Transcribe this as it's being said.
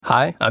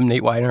Hi, I'm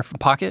Nate Weiner from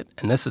Pocket,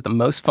 and this is the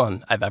most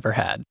fun I've ever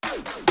had.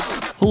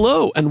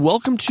 Hello, and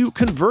welcome to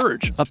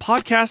Converge, a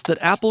podcast that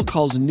Apple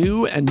calls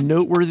new and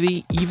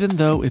noteworthy, even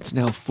though it's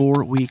now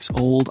 4 weeks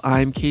old.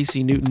 I'm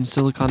Casey Newton,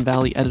 Silicon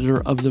Valley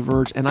editor of The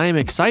Verge, and I am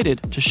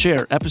excited to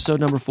share episode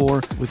number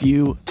 4 with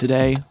you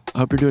today. I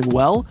hope you're doing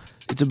well.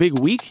 It's a big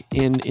week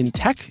in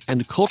tech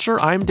and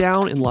culture. I'm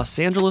down in Los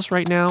Angeles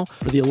right now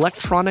for the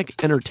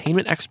Electronic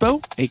Entertainment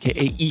Expo,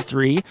 aka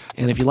E3.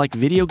 And if you like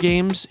video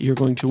games, you're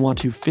going to want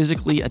to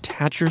physically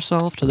attach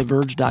yourself to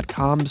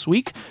TheVerge.com this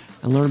week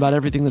and learn about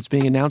everything that's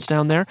being announced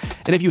down there.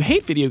 And if you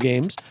hate video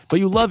games, but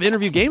you love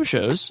interview game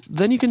shows,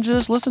 then you can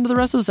just listen to the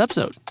rest of this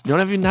episode. You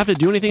don't even have to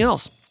do anything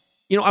else.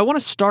 You know, I want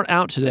to start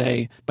out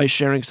today by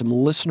sharing some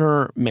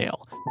listener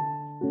mail.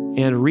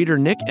 And reader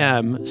Nick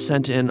M.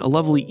 sent in a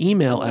lovely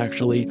email,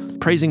 actually,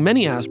 praising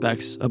many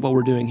aspects of what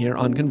we're doing here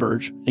on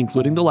Converge,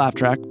 including the laugh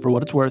track, for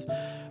what it's worth.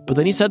 But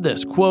then he said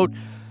this, quote,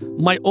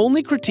 "My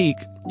only critique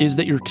is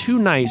that you're too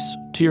nice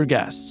to your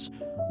guests.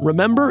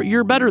 Remember,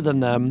 you're better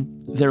than them.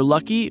 They're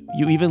lucky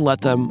you even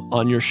let them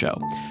on your show."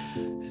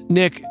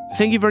 Nick,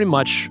 thank you very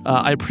much.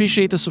 I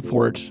appreciate the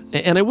support.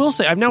 And I will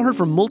say, I've now heard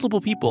from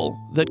multiple people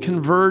that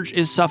Converge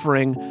is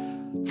suffering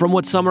from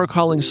what some are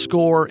calling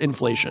score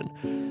inflation.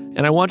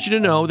 And I want you to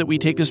know that we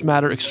take this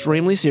matter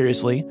extremely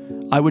seriously.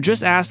 I would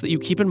just ask that you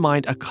keep in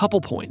mind a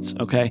couple points,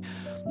 okay?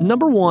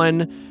 Number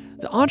one,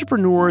 the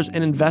entrepreneurs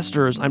and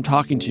investors I'm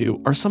talking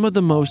to are some of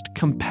the most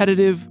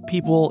competitive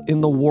people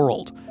in the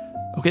world.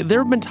 Okay, there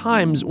have been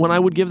times when I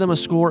would give them a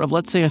score of,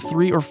 let's say, a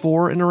 3 or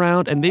 4 in a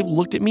round, and they've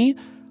looked at me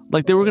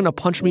like they were going to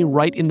punch me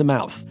right in the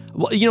mouth.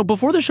 Well, you know,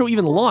 before the show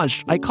even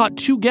launched, I caught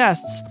 2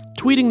 guests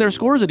tweeting their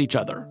scores at each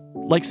other,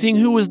 like seeing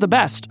who was the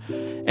best.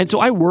 And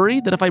so I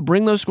worry that if I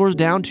bring those scores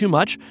down too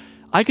much,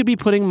 I could be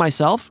putting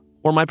myself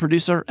or my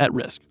producer at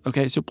risk.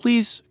 Okay, so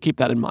please keep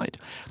that in mind.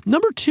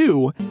 Number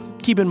 2,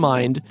 keep in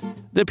mind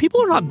that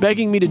people are not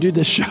begging me to do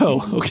this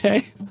show,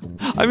 okay?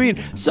 I mean,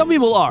 some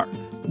people are,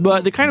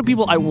 but the kind of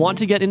people I want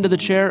to get into the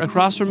chair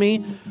across from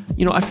me,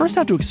 you know, I first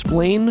have to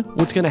explain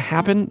what's going to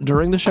happen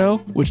during the show,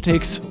 which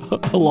takes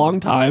a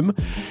long time.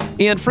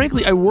 And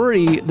frankly, I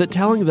worry that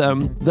telling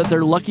them that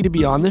they're lucky to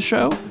be on this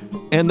show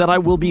and that I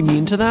will be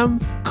mean to them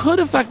could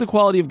affect the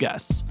quality of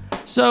guests.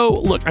 So,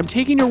 look, I'm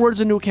taking your words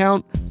into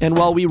account, and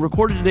while we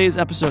recorded today's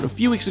episode a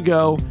few weeks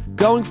ago,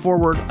 going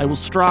forward, I will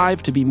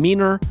strive to be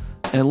meaner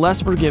and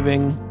less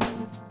forgiving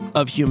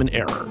of human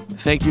error.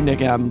 Thank you,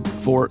 Nick M.,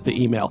 for the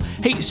email.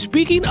 Hey,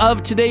 speaking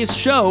of today's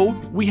show,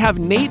 we have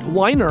Nate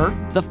Weiner,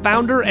 the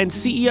founder and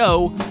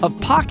CEO of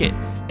Pocket.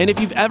 And if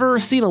you've ever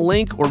seen a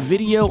link or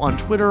video on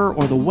Twitter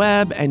or the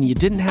web and you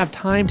didn't have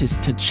time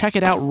to check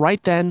it out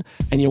right then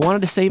and you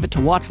wanted to save it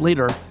to watch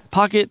later,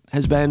 Pocket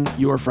has been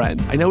your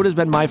friend. I know it has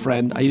been my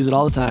friend. I use it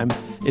all the time.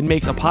 It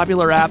makes a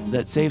popular app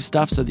that saves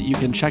stuff so that you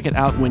can check it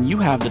out when you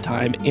have the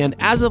time. And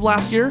as of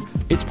last year,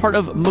 it's part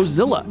of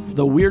Mozilla,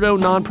 the weirdo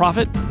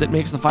nonprofit that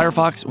makes the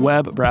Firefox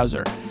web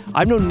browser.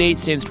 I've known Nate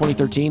since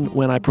 2013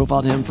 when I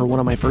profiled him for one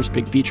of my first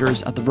big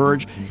features at The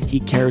Verge. He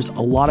cares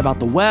a lot about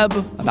the web,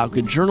 about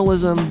good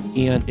journalism,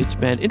 and it's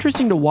been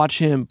interesting to watch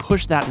him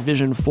push that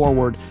vision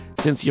forward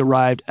since he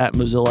arrived at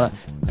Mozilla.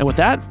 And with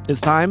that,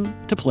 it's time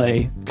to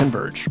play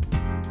Converge.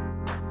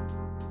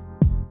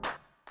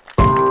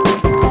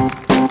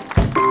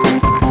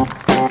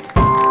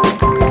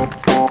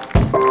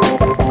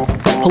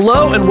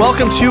 Hello and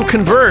welcome to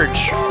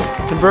Converge.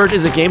 Converge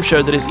is a game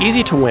show that is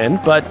easy to win,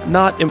 but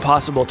not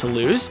impossible to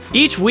lose.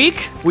 Each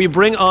week, we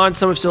bring on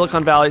some of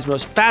Silicon Valley's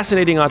most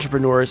fascinating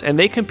entrepreneurs, and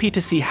they compete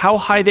to see how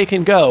high they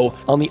can go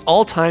on the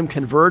all-time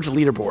Converge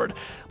leaderboard.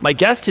 My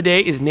guest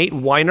today is Nate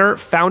Weiner,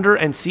 founder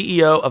and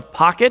CEO of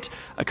Pocket,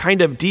 a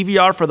kind of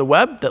DVR for the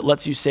web that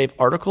lets you save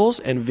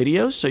articles and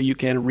videos so you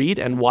can read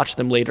and watch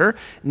them later.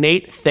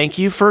 Nate, thank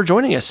you for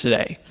joining us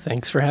today.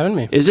 Thanks for having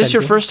me. Is this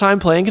your first time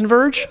playing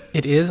Converge?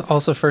 It is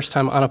also first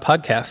time on a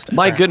podcast.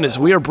 My goodness,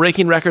 we are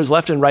breaking records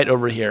left and right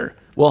over here.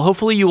 Well,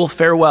 hopefully you will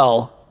fare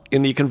well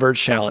in the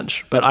Converge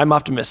Challenge, but I'm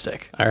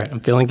optimistic. All right, I'm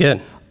feeling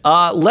good.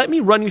 Let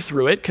me run you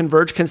through it.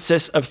 Converge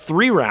consists of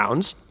 3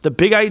 rounds: the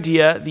big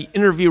idea, the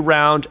interview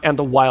round, and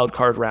the wild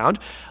card round.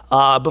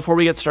 Before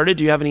we get started,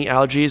 do you have any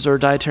allergies or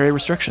dietary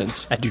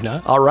restrictions? I do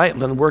not. All right,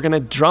 then we're going to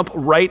jump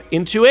right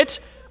into it,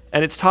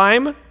 and it's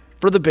time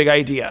for the big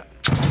idea.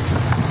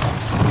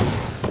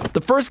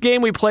 The first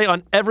game we play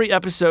on every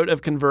episode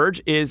of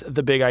Converge is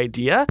the big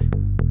idea.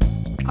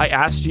 I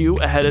asked you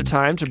ahead of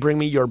time to bring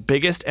me your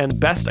biggest and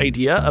best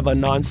idea of a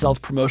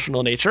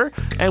non-self-promotional nature,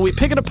 and we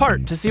pick it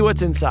apart to see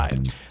what's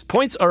inside.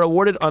 Points are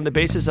awarded on the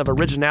basis of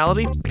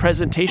originality,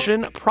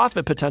 presentation,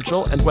 profit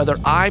potential, and whether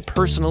I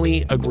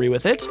personally agree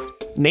with it.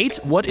 Nate,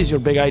 what is your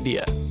big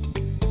idea?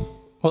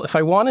 Well, if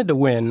I wanted to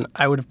win,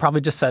 I would have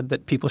probably just said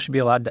that people should be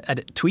allowed to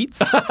edit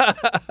tweets.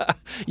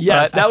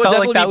 Yes, that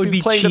would definitely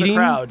be playing cheating. To the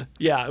crowd.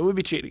 Yeah, it would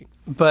be cheating.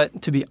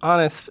 But to be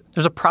honest,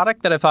 there's a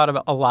product that I've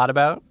thought a lot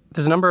about.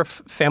 There's a number of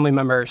family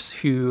members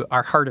who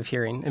are hard of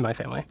hearing in my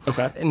family.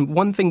 Okay. And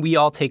one thing we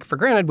all take for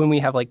granted when we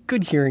have like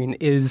good hearing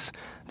is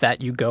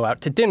that you go out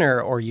to dinner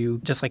or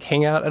you just like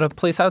hang out at a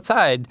place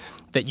outside,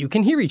 that you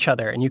can hear each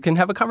other and you can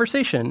have a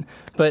conversation.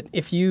 But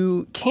if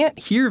you can't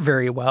hear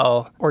very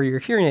well, or your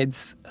hearing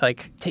aids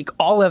like take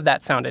all of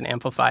that sound and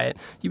amplify it,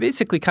 you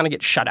basically kind of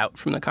get shut out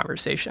from the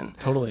conversation.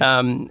 Totally.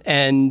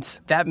 And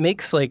that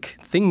makes like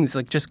things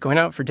like just going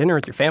out for dinner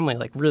with your family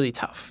like really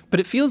tough. But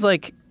it feels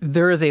like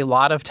there is a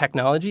lot of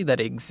technology that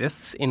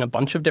exists in a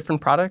bunch of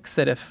different products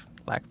that, if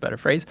lack of a better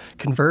phrase,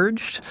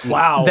 converged.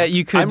 Wow. That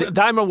you could...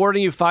 I'm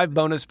awarding you 5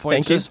 bonus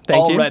points Thank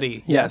already.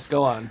 you. Yes,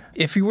 go on.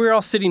 If you were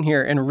all sitting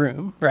here in a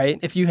room, right,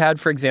 if you had,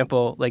 for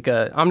example, like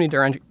a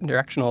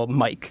omnidirectional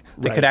mic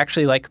that could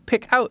actually like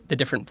pick out the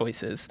different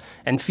voices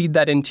and feed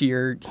that into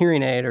your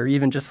hearing aid, or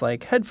even just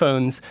like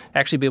headphones,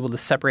 actually be able to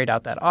separate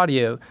out that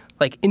audio,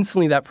 like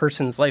instantly that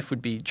person's life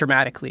would be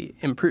dramatically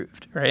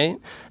improved, right?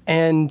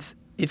 And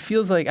it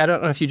feels like, I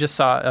don't know if you just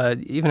saw,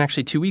 even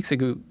actually 2 weeks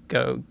ago,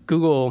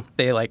 Google,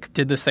 they like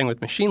did this thing with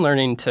machine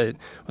learning to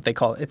what they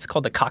call, it's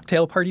called the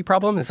cocktail party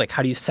problem. It's like,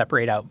 how do you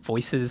separate out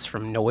voices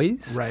from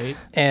noise? Right.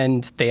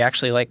 And they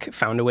actually like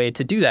found a way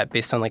to do that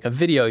based on like a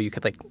video. You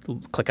could like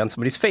click on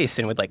somebody's face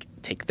and it would like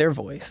take their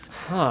voice.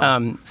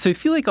 So I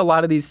feel like a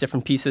lot of these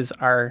different pieces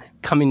are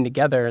coming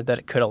together that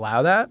it could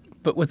allow that.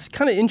 But what's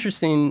kind of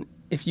interesting,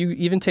 if you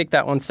even take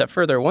that one step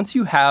further, once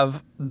you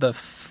have the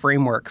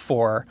framework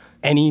for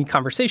any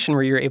conversation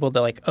where you're able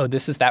to like, oh,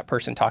 this is that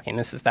person talking,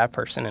 this is that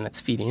person, and it's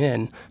feeding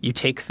in, you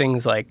take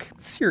things like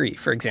Siri,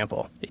 for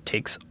example. It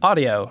takes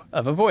audio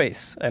of a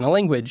voice and a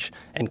language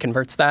and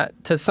converts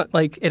that to,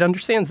 like, it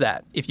understands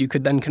that. If you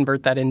could then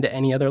convert that into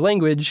any other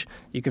language,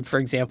 you could, for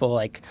example,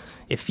 like,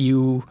 if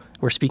you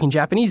were speaking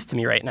Japanese to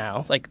me right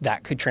now, like,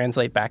 that could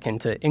translate back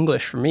into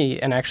English for me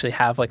and actually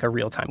have, like, a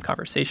real-time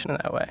conversation in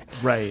that way.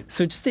 Right.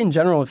 So just in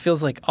general, it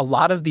feels like a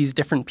lot of these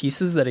different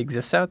pieces that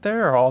exist out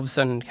there are all of a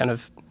sudden kind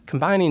of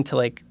combining to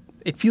like,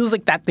 it feels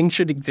like that thing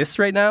should exist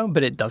right now,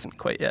 but it doesn't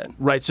quite yet.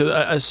 Right. So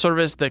a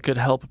service that could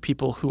help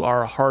people who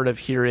are hard of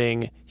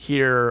hearing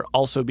hear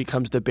also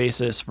becomes the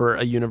basis for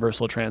a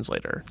universal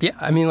translator. Yeah.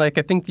 I mean, like,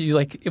 I think you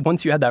like,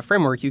 once you have that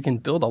framework, you can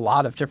build a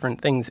lot of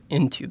different things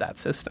into that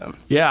system.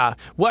 Yeah.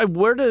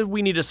 Where do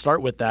we need to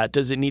start with that?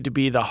 Does it need to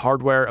be the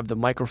hardware of the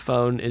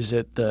microphone? Is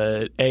it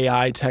the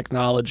AI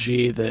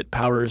technology that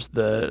powers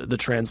the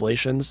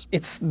translations?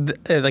 It's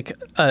like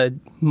a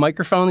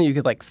microphone that you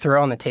could like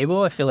throw on the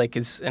table, I feel like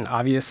is an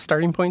obvious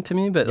starting point to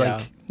me. But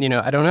like, you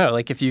know, I don't know.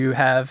 Like if you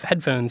have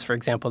headphones, for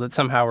example, that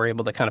somehow we're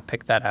able to kind of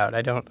pick that out.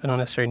 I don't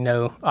necessarily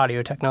know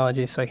audio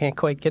technology, so I can't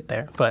quite get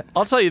there. But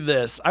I'll tell you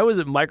this. I was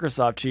at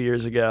Microsoft 2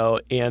 years ago,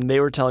 and they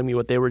were telling me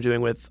what they were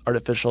doing with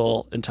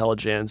artificial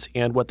intelligence.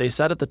 And what they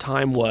said at the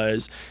time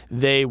was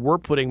they were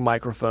putting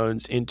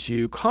microphones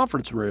into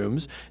conference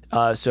rooms,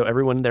 so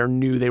everyone there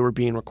knew they were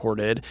being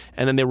recorded.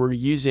 And then they were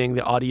using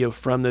the audio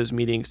from those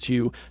meetings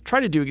to try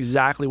to do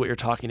exactly what you're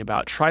talking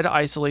about. Try to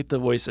isolate the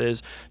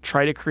voices,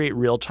 try to create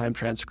real-time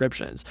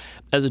transcriptions.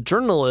 As a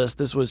journalist,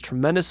 this was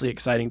tremendously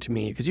exciting to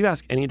me because you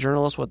ask any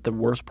journalist what the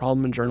worst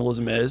problem in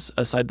journalism is,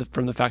 aside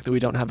from the fact that we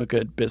don't have a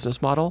good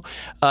business model,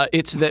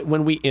 it's that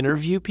when we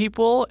interview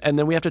people and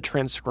then we have to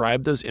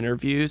transcribe those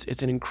interviews,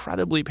 it's an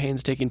incredibly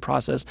painstaking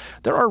process.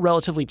 There are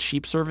relatively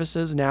cheap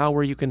services now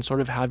where you can sort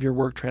of have your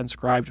work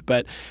transcribed,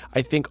 but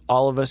I think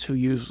all of us who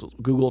use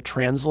Google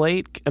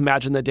Translate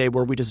imagine the day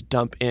where we just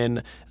dump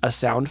in a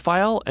sound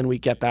file and we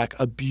get back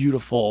a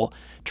beautiful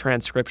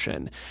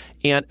transcription.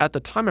 And at the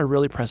time, I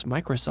really pressed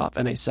Microsoft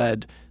and I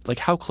said, like,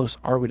 how close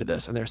are we to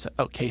this? And they said,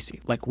 oh,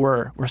 Casey, like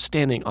we're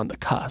standing on the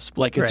cusp.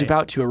 Like it's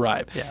about to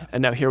arrive. Yeah.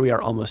 And now here we are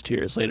almost 2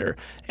 years later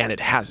and it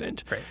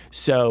hasn't. Right.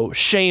 So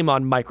shame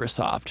on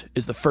Microsoft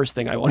is the first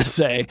thing I want to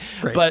say.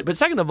 Right. But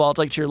second of all, it's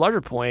like to your larger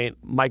point,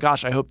 my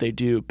gosh, I hope they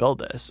do build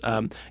this.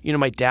 You know,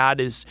 my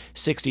dad is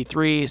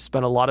 63,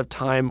 spent a lot of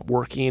time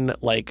working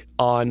like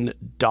on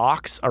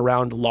docks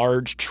around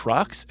large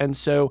trucks. And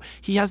so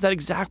he has that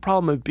exact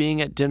problem of being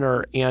at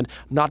dinner and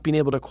not being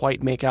able to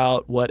quite make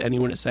out what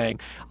anyone is saying.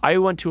 I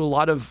went to a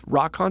lot of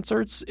rock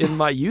concerts in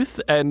my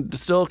youth and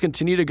still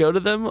continue to go to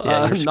them,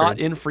 not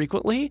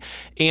infrequently.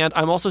 And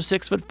I'm also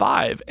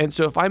 6'5". And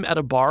so if I'm at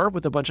a bar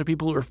with a bunch of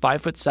people who are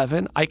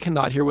 5'7", I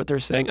cannot hear what they're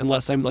saying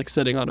unless I'm like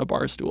sitting on a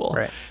bar stool.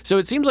 Right. So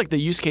it seems like the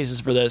use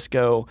cases for this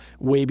go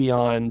way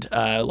beyond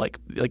like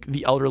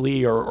the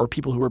elderly or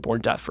people who were born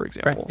deaf, for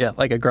example. right. Yeah,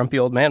 like a grumpy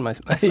old man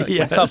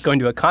myself going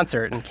to a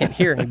concert and can't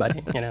hear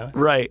anybody, you know.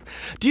 Right.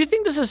 Do you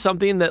think this is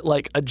something that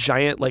like a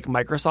giant like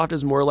Microsoft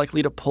is more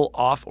likely to pull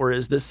off, or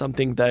is this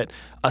something that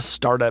a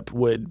startup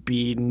would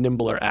be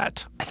nimbler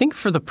at? I think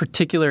for the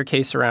particular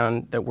case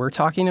around that we're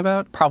talking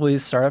about, probably a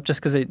startup,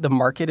 just because the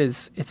market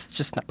it's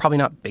just probably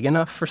not big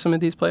enough for some of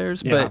these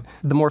players. Yeah. But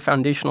the more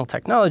foundational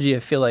technology, I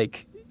feel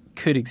like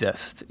could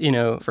exist, you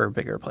know, for a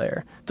bigger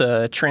player.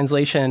 The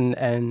translation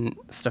and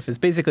stuff is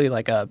basically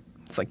like a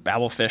it's like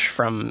Babelfish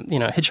from,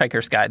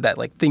 Hitchhiker's Guide, that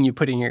like thing you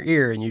put in your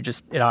ear and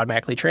it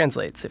automatically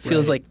translates. It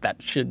feels like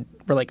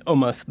we're like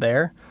almost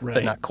there,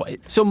 but not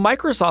quite. So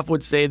Microsoft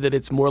would say that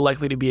it's more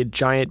likely to be a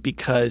giant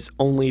because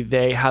only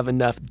they have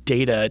enough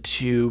data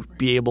to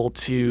be able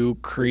to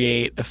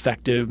create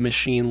effective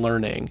machine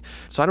learning.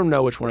 So I don't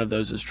know which one of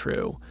those is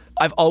true.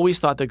 I've always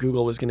thought that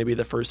Google was going to be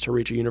the first to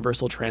reach a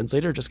universal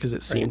translator just because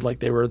it seemed like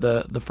they were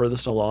the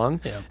furthest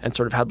along and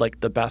sort of had like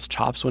the best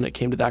chops when it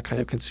came to that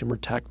kind of consumer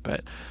tech.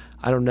 But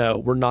I don't know.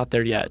 We're not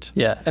there yet.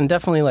 Yeah, and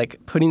definitely like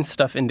putting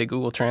stuff into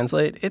Google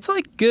Translate, it's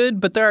like good,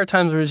 but there are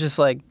times where it's just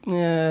like,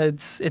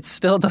 it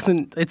still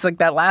doesn't, it's like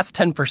that last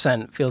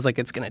 10% feels like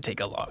it's going to take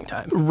a long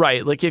time.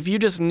 Right. Like if you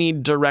just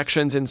need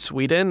directions in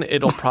Sweden,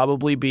 it'll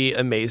probably be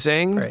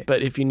amazing. Right.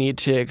 But if you need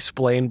to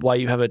explain why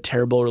you have a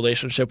terrible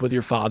relationship with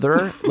your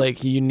father,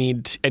 like you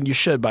need, and you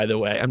should, by the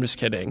way, I'm just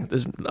kidding.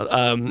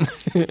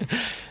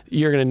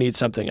 You're going to need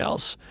something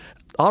else.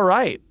 All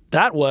right.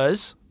 That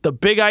was the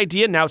big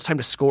idea. Now it's time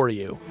to score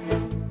you.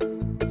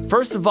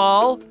 First of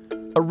all,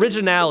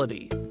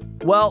 originality.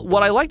 Well,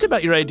 what I liked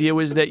about your idea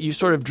was that you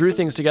sort of drew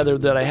things together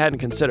that I hadn't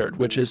considered,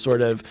 which is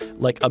sort of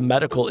like a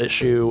medical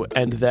issue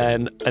and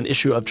then an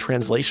issue of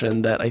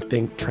translation that I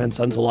think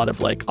transcends a lot of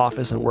like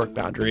office and work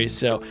boundaries.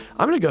 So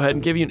I'm going to go ahead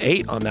and give you an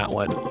 8 on that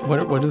one.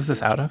 What is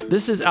this out of?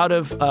 This is out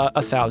of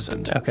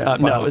 1,000. Okay.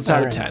 No, it's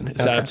out of 10.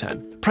 It's out of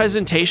 10.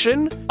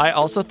 Presentation, I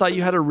also thought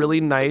you had a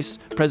really nice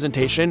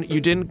presentation. You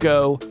didn't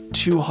go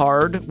too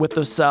hard with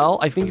the cell.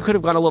 I think you could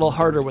have gone a little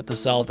harder with the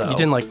cell, though. You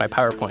didn't like my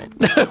PowerPoint.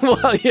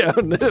 Well, yeah.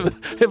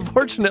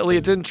 Unfortunately,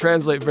 it didn't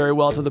translate very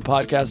well to the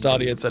podcast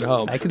audience at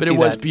home. I can but see it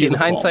was that. beautiful.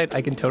 In hindsight,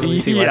 I can totally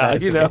see why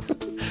that is the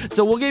case.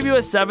 So we'll give you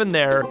a 7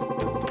 there.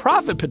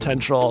 Profit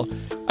potential,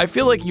 I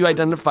feel like you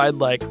identified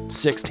like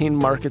 16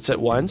 markets at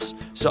once.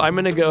 So I'm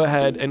going to go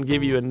ahead and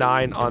give you a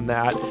 9 on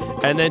that.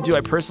 And then do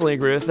I personally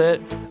agree with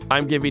it?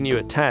 I'm giving you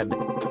a 10.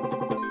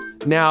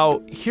 Now,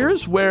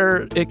 here's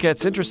where it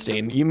gets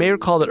interesting. You may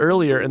recall that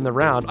earlier in the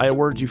round, I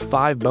awarded you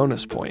 5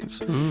 bonus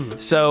points.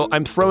 So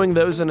I'm throwing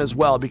those in as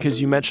well because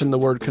you mentioned the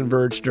word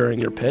converge during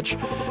your pitch.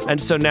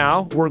 And so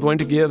now we're going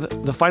to give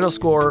the final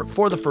score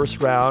for the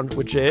first round,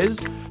 which is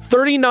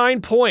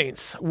 39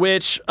 points,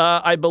 which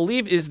I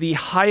believe is the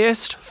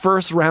highest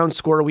first round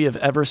score we have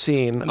ever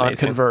seen on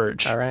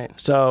Converge. All right.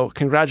 So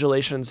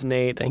congratulations,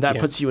 Nate. Thank you.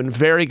 Puts you in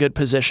very good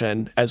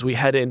position as we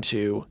head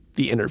into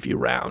the interview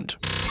round.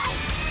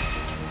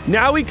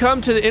 Now we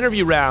come to the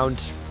interview round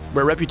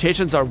where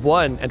reputations are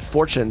won and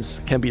fortunes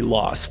can be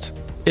lost.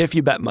 If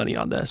you bet money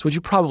on this, which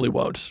you probably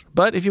won't.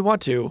 But if you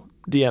want to,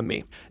 DM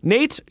me.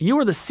 Nate, you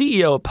are the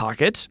CEO of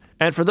Pocket.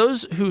 And for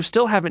those who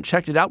still haven't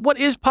checked it out, what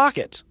is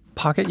Pocket?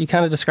 Pocket, you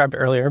kind of described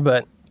earlier,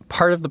 but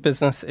part of the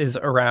business is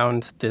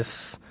around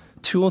this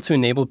tool to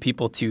enable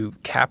people to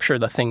capture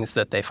the things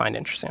that they find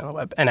interesting on the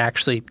web and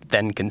actually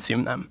then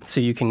consume them.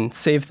 So you can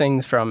save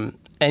things from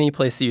any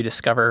place that you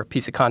discover a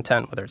piece of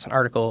content, whether it's an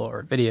article or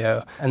a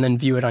video, and then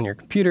view it on your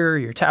computer,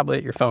 your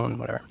tablet, your phone,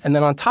 whatever. And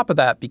then on top of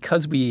that,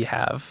 because we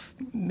have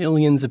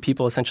millions of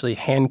people essentially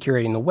hand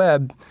curating the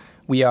web,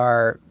 we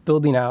are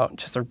building out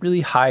just a really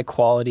high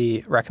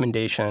quality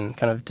recommendation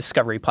kind of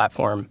discovery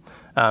platform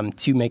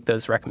to make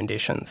those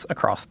recommendations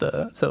across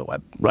the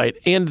web. Right.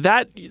 And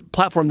that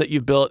platform that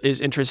you've built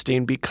is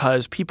interesting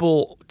because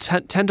people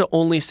tend to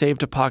only save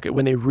to Pocket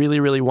when they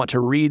really, really want to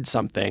read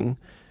something.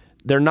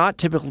 They're not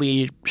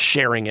typically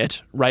sharing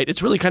it, right?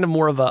 It's really kind of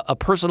more of a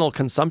personal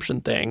consumption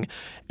thing.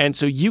 And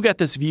so you get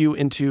this view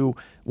into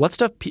what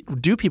stuff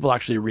do people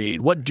actually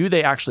read? What do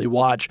they actually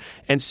watch?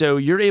 And so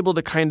you're able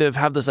to kind of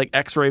have this like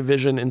X-ray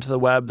vision into the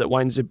web that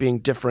winds up being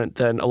different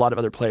than a lot of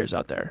other players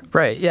out there.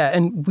 Right, yeah.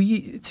 And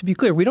to be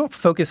clear, we don't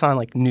focus on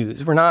like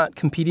news. We're not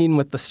competing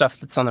with the stuff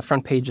that's on the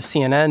front page of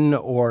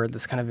CNN or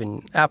that's kind of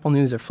in Apple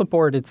News or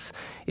Flipboard.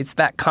 It's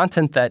that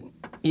content that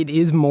it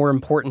is more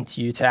important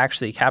to you to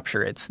actually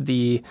capture. It's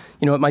it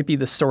might be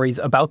the stories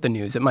about the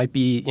news. It might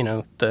be,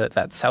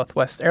 that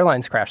Southwest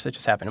Airlines crash that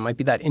just happened. It might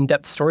be that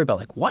in-depth story about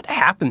like what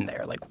happened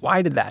there? Like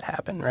why did that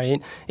happen, right?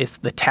 It's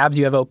the tabs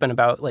you have open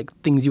about like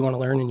things you want to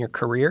learn in your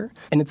career.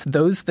 And it's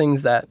those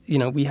things that,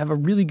 we have a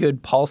really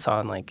good pulse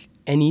on, like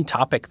any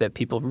topic that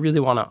people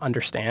really want to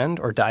understand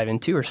or dive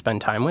into or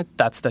spend time with.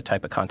 That's the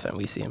type of content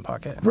we see in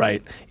Pocket.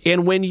 Right.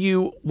 And when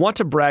you want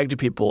to brag to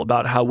people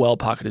about how well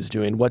Pocket is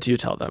doing, what do you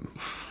tell them?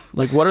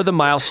 Like, what are the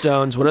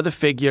milestones? What are the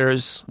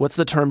figures? What's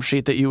the term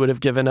sheet that you would have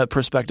given a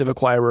prospective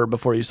acquirer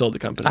before you sold the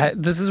company?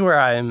 This is where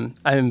I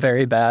am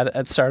very bad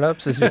at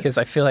startups, is because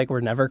I feel like we're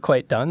never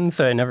quite done.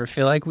 So I never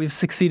feel like we've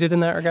succeeded in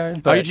that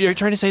regard. But you're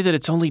trying to say that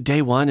it's only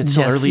day one? It's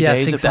still early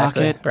days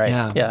exactly. at Pocket?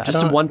 Right. Yeah.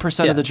 Just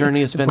 1% of the journey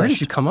is finished. Where did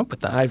you come up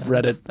with that? I've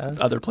read it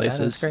other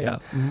places. Great. Yeah.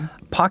 Mm-hmm.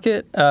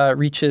 Pocket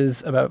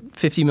reaches about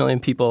 50 million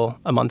people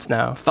a month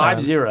now. 50.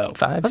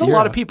 That's a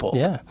lot of people.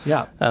 Yeah.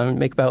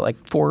 Make about like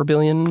 4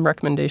 billion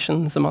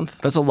recommendations a month.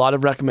 That's a lot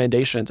of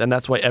recommendations, and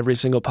that's why every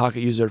single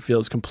Pocket user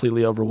feels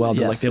completely overwhelmed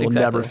and like they will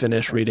never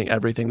finish reading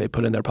everything they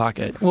put in their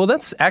Pocket. Well,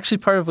 that's actually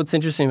part of what's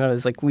interesting about it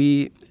is like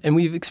we've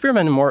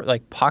experimented more.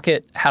 Like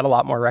Pocket had a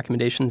lot more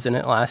recommendations in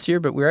it last year,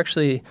 but we're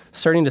actually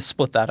starting to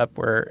split that up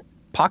where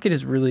Pocket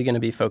is really going to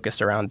be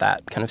focused around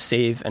that kind of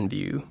save and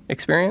view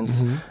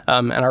experience.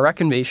 And our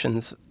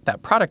recommendations,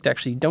 that product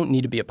actually don't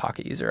need to be a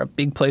Pocket user. A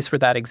big place where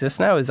that exists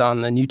now is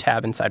on the new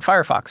tab inside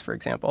Firefox, for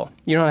example.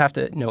 You don't have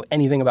to know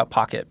anything about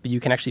Pocket, but you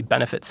can actually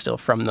benefit still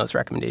from those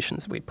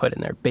recommendations we put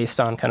in there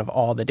based on kind of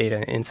all the data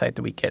and insight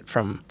that we get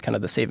from kind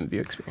of the save and view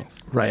experience.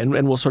 Right,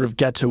 and we'll sort of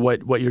get to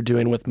what you're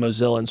doing with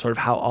Mozilla and sort of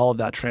how all of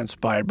that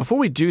transpired. Before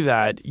we do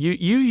that, you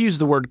use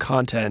the word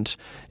content,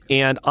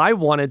 and I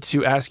wanted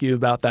to ask you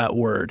about that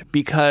word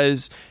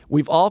because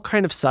we've all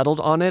kind of settled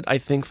on it, I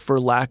think, for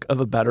lack of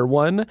a better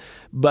one.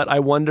 But I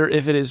wonder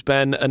if it has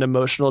been an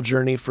emotional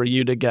journey for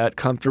you to get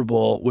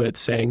comfortable with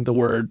saying the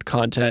word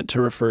content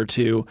to refer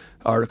to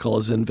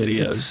articles and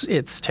videos.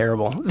 It's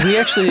terrible. We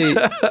actually,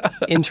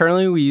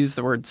 internally, we use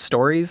the word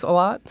stories a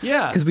lot.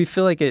 Yeah. Because we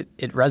feel like it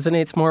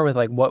resonates more with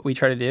like what we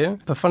try to do.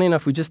 But funny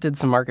enough, we just did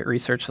some market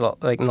research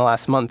like in the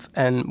last month.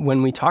 And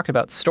when we talked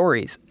about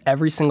stories,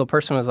 every single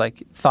person was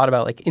like, thought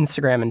about like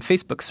Instagram and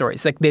Facebook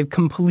stories. Like they've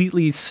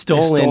completely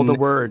stole the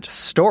word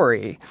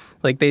story.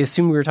 Like they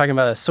assumed we were talking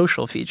about a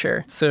social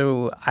feature.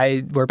 So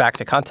we're back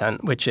to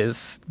content, which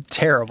is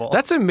terrible.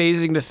 That's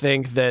amazing to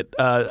think that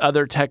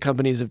other tech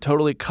companies have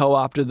totally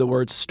co-opted the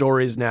word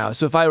stories now.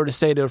 So if I were to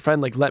say to a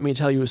friend, like, let me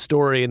tell you a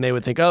story, and they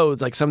would think, oh,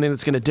 it's like something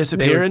that's going to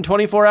disappear in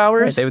 24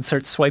 hours. Right, they would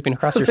start swiping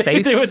across your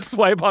face. They would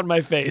swipe on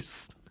my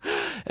face.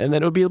 And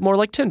then it would be more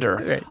like Tinder.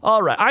 Right.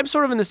 All right. I'm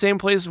sort of in the same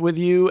place with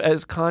you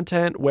as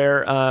content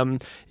where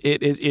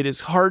it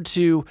is hard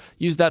to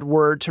use that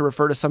word to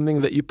refer to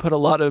something that you put a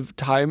lot of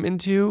time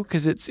into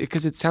because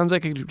it sounds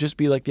like it could just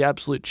be like the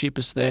absolute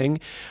cheapest thing.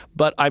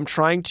 But I'm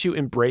trying to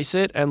embrace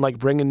it and like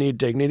bring a new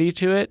dignity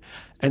to it.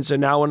 And so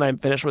now when I'm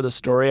finished with a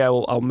story,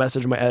 I'll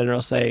message my editor.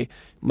 I'll say,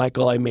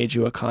 Michael, I made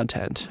you a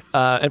content.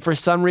 And for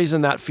some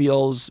reason that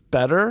feels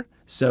better.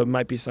 So it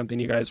might be something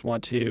you guys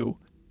want to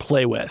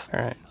play with.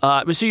 All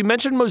right. So you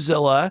mentioned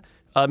Mozilla,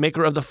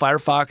 maker of the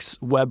Firefox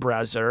web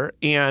browser,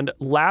 and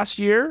last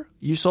year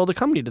you sold a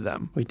company to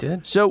them. We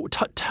did. So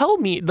tell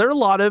me, there are a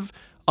lot of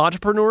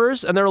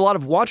entrepreneurs and there are a lot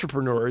of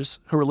wantrepreneurs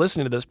who are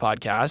listening to this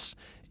podcast,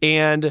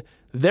 and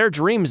their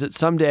dream is that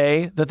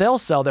someday that they'll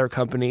sell their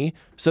company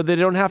so they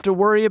don't have to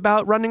worry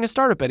about running a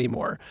startup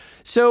anymore.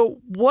 So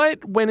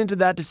what went into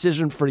that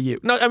decision for you?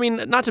 No, I mean,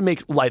 not to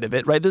make light of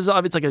it, right? It's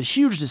like a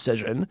huge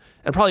decision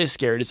and probably a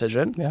scary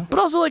decision, but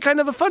also like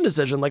kind of a fun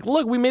decision. Like,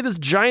 look, we made this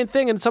giant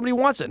thing and somebody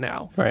wants it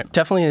now. Right.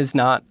 Definitely is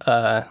not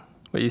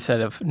what you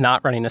said of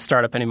not running a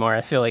startup anymore.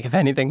 I feel like if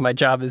anything, my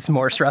job is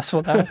more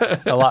stressful now,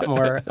 a lot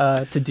more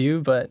to do.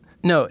 But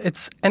no,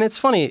 it's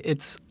funny.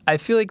 I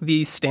feel like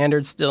the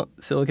standard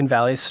Silicon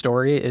Valley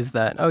story is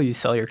that, oh, you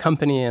sell your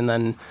company and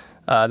then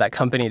that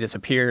company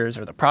disappears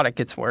or the product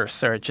gets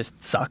worse or it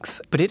just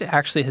sucks. But it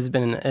actually has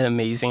been an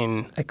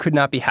amazing, I could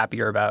not be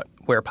happier about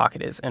where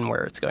Pocket is and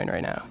where it's going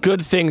right now.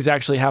 Good things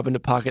actually happened to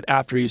Pocket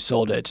after you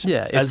sold it.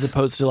 Yeah. As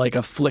opposed to like a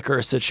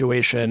Flickr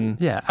situation.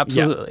 Yeah,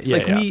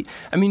 absolutely.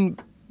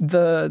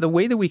 The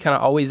way that we kind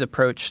of always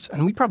approached,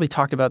 and we probably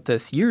talked about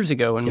this years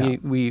ago when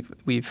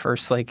we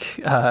first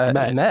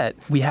met.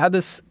 We had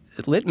this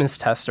litmus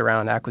test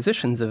around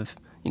acquisitions of,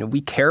 we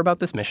care about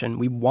this mission.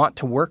 We want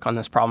to work on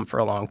this problem for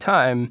a long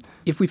time.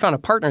 If we found a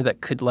partner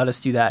that could let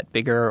us do that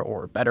bigger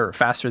or better or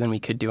faster than we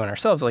could do on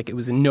ourselves, like it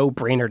was a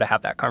no-brainer to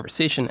have that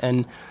conversation.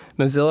 And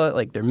Mozilla,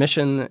 like their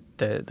mission,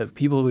 the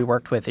people we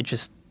worked with, it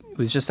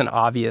was just an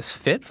obvious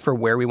fit for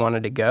where we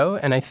wanted to go.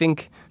 And I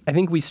think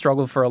we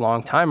struggled for a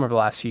long time over the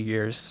last few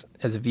years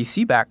as a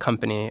VC-backed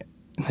company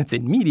that's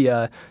in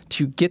media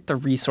to get the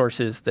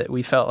resources that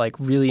we felt like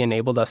really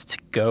enabled us to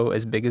go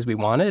as big as we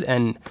wanted.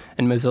 And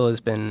Mozilla has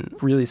been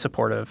really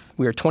supportive.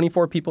 We were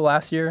 24 people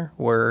last year.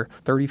 We're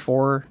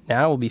 34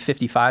 now. We'll be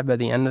 55 by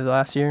the end of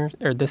this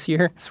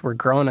year. So we're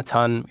growing a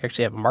ton. We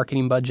actually have a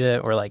marketing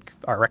budget where like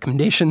our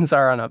recommendations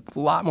are on a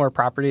lot more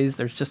properties.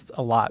 There's just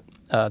a lot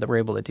that we're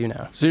able to do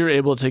now. So you're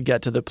able to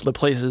get to the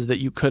places that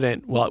you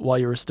couldn't while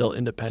you were still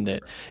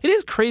independent. It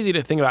is crazy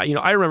to think about.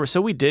 I remember, so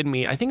we did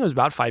meet, I think it was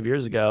about 5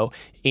 years ago,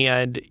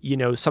 and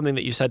something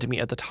that you said to me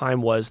at the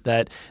time was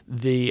that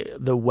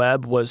the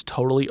web was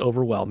totally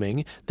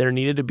overwhelming. There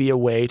needed to be a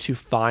way to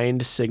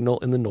find signal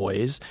in the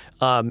noise,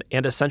 and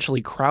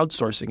essentially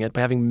crowdsourcing it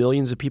by having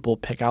millions of people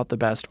pick out the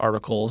best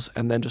articles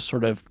and then just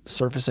sort of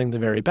surfacing the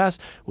very best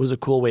was a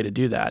cool way to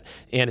do that.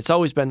 And it's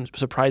always been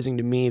surprising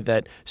to me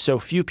that so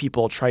few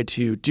people tried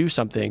to do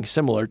something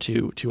similar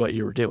to what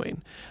you were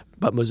doing.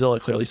 But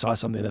Mozilla clearly saw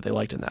something that they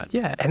liked in that.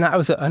 Yeah, and that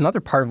was another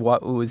part of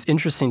what was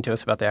interesting to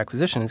us about the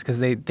acquisition is because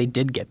they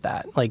did get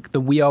that. Like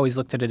we always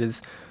looked at it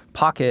as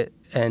Pocket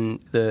and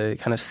the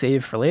kind of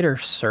save for later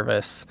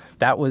service.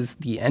 That was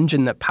the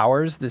engine that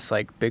powers this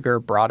like bigger,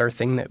 broader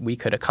thing that we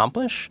could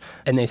accomplish.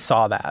 And they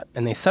saw that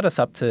and they set us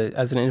up to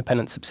as an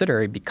independent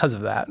subsidiary because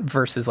of that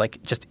versus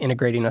like just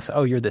integrating us.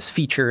 Oh, you're this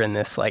feature in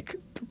this like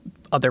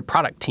other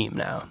product team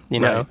now,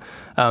 Right.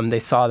 They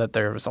saw that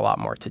there was a lot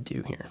more to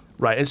do here.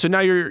 Right. And so now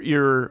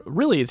you're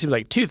really, it seems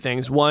like two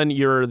things. One,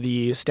 you're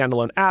the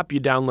standalone app. You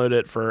download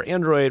it for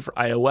Android, for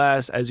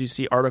iOS, as you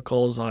see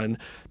articles on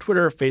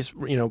Twitter,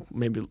 Facebook,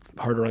 maybe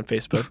harder on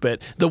Facebook, but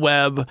the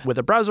web with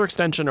a browser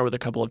extension or with a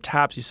couple of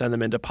taps, you send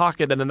them into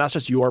Pocket. And then that's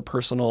just your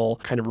personal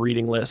kind of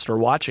reading list or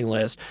watching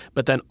list.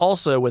 But then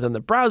also within the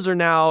browser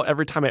now,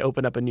 every time I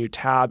open up a new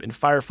tab in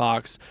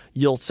Firefox,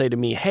 you'll say to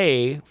me,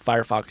 hey,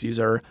 Firefox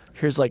user,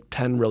 here's like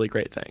 10 really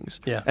great things.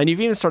 Yeah. And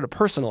you've even started to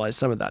personalize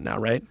some of that now,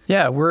 right?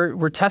 Yeah,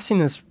 we're testing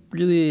this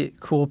really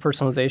cool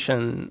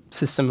personalization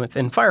system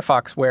within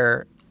Firefox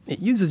where it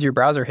uses your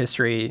browser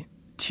history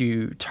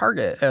to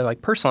target,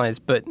 personalize,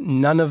 but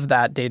none of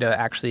that data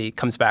actually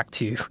comes back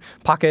to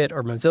Pocket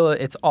or Mozilla.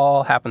 It's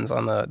all happens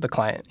on the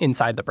client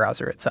inside the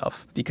browser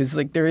itself. Because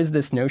there is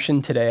this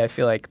notion today, I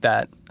feel like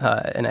that,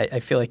 and I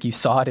feel like you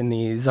saw it in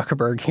the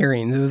Zuckerberg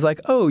hearings. It was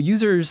like, oh,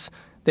 users,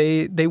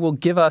 they will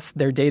give us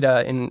their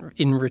data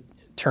in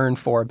return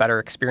for a better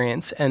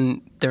experience.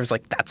 And there's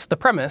that's the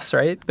premise,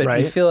 right? But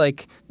we feel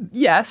like,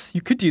 yes,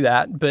 you could do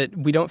that, but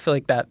we don't feel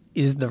like that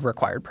is the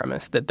required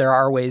premise, that there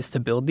are ways to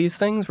build these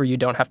things where you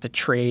don't have to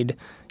trade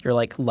your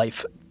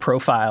life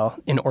profile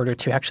in order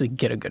to actually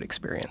get a good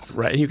experience.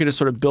 Right. And you can just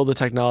sort of build the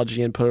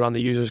technology and put it on the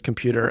user's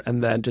computer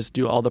and then just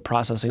do all the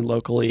processing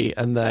locally.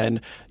 And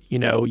then,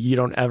 you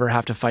don't ever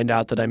have to find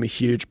out that I'm a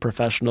huge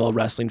professional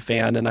wrestling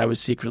fan and I was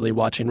secretly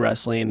watching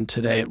wrestling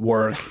today at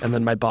work and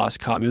then my boss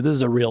caught me. This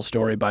is a real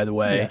story, by the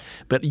way. Yes.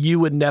 But you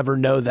would never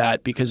know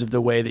that because of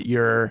the way that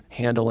you're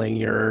handling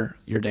your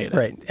data.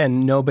 Right.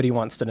 And nobody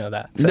wants to know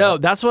that. So. No,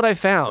 that's what I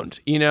found.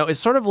 It's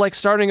sort of like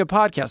starting a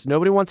podcast.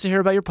 Nobody wants to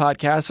hear about your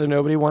podcast and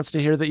nobody wants to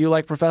hear that you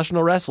like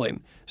professional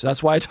wrestling. So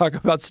that's why I talk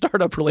about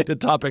startup-related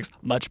topics,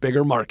 much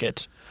bigger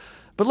market.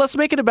 But let's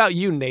make it about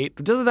you, Nate.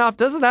 It doesn't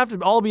have to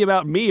all be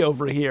about me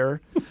over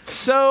here.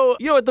 So,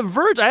 at The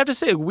Verge, I have to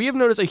say, we have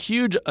noticed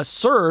a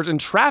surge in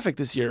traffic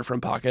this year from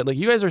Pocket.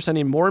 You guys are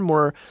sending more and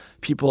more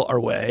people our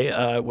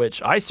way,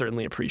 which I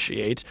certainly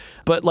appreciate.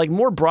 But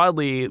more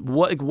broadly,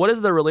 what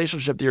is the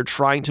relationship that you're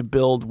trying to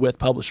build with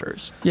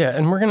publishers? Yeah,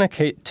 and we're going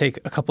to take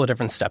a couple of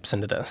different steps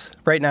into this.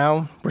 Right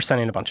now, we're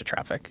sending a bunch of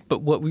traffic.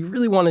 But what we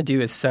really want to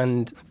do is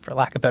send, for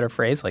lack of a better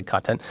phrase,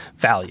 content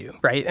value,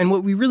 right? And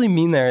what we really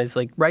mean there is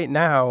right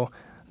now,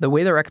 the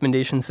way the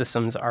recommendation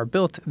systems are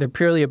built, they're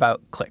purely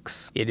about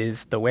clicks. It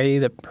is the way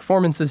that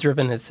performance is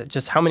driven. It's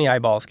just how many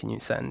eyeballs can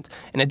you send.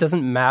 And it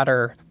doesn't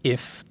matter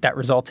if that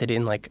resulted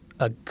in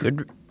a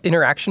good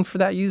interaction for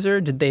that user.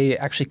 Did they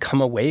actually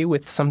come away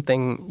with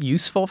something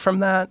useful from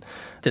that?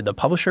 Did the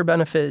publisher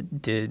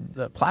benefit? Did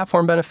the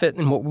platform benefit?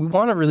 And what we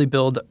want to really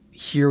build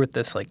here with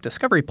this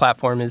discovery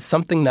platform is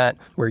something that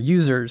where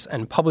users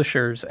and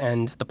publishers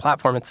and the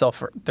platform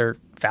itself, their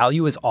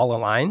value is all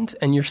aligned.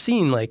 And you're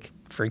seeing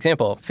for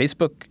example,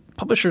 Facebook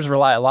publishers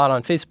rely a lot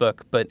on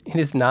Facebook, but it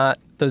is not;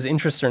 those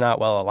interests are not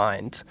well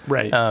aligned.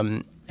 Right.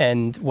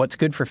 And what's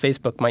good for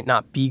Facebook might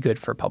not be good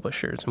for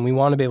publishers. And we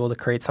want to be able to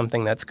create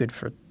something that's good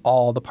for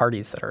all the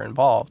parties that are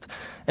involved.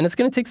 And it's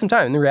going to take some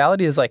time. And the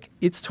reality is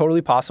it's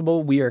totally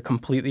possible. We are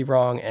completely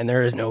wrong and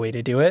there is no way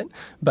to do it.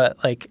 But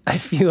I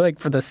feel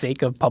for the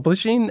sake of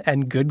publishing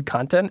and good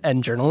content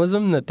and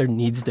journalism that there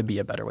needs to be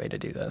a better way to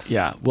do this.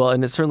 Yeah. Well,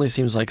 and it certainly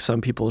seems like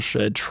some people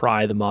should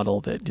try the model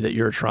that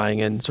you're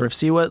trying and sort of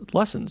see what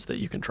lessons that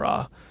you can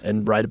draw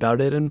and write about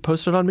it and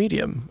post it on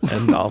Medium.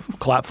 And I'll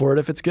clap for it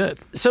if it's good.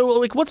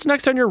 So what's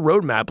next on your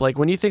roadmap?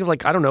 When you think of I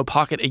don't know,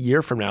 Pocket a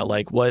year from now,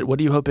 what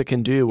do you hope it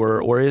can do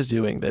or is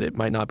doing that it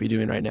might not be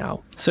doing right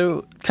now?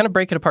 So kind of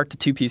break it apart to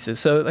two pieces.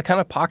 So the kind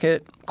of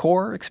Pocket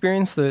core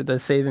experience, the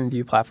save and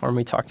view platform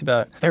we talked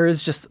about, there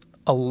is just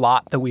a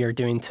lot that we are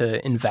doing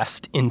to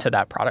invest into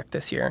that product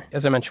this year.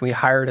 As I mentioned, we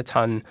hired a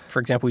ton. For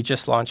example, we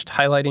just launched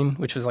highlighting,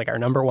 which was our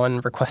number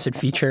one requested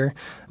feature,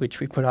 which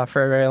we put off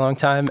for a very long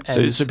time.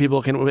 So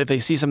people can, if they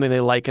see something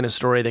they like in a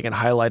story, they can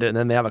highlight it, and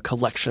then they have a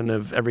collection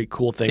of every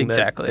cool thing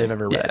that they've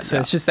ever read. So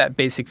it's just that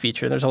basic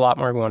feature. There's a lot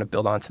more we want to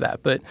build onto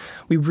that. But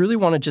we really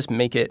want to just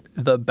make it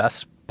the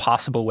best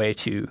possible way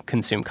to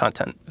consume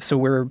content. So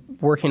we're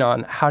working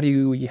on how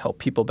do we help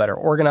people better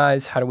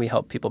organize? How do we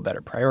help people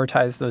better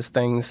prioritize those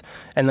things?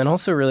 And then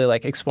also really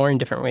exploring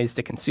different ways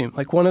to consume.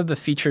 One of the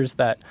features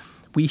that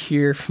we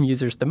hear from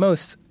users the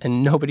most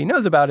and nobody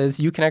knows about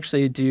is you can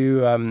actually do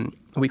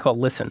what we call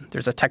listen.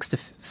 There's a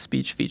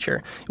text-to-speech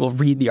feature. It will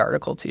read the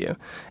article to you.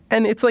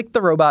 And it's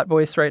the robot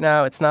voice right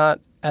now. It's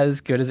not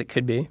as good as it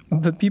could be.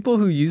 But people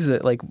who use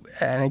it,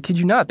 and I kid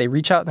you not, they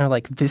reach out and they're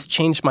like, this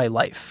changed my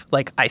life.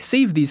 I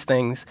save these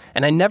things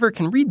and I never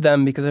can read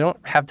them because I don't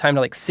have time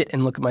to sit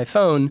and look at my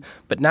phone.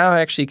 But now I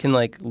actually can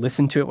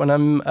listen to it when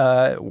I'm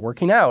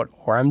working out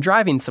or I'm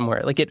driving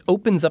somewhere. It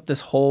opens up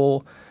this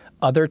whole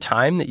other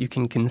time that you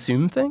can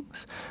consume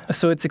things.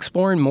 So it's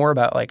exploring more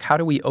about how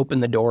do we open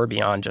the door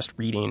beyond just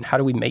reading? How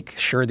do we make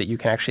sure that you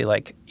can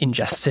actually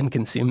ingest and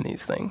consume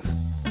these things?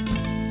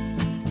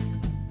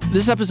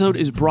 This episode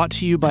is brought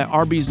to you by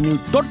Arby's new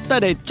Torta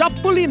de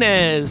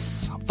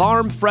Chapulines.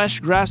 Farm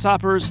fresh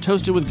grasshoppers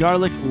toasted with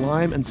garlic,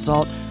 lime, and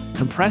salt,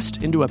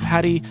 compressed into a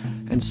patty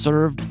and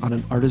served on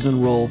an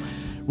artisan roll.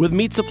 With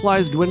meat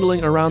supplies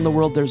dwindling around the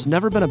world, there's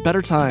never been a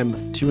better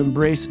time to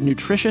embrace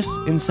nutritious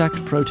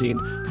insect protein.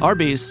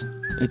 Arby's,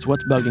 it's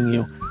what's bugging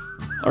you.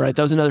 All right,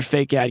 that was another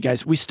fake ad,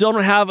 guys. We still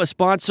don't have a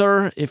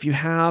sponsor. If you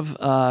have,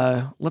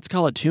 let's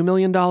call it $2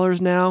 million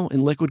now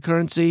in liquid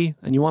currency,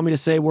 and you want me to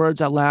say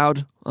words out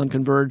loud on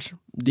Converge,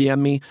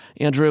 DM me.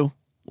 Andrew,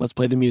 let's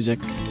play the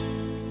music.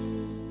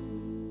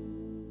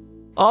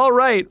 All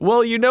right,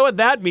 well, you know what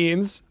that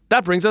means.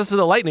 That brings us to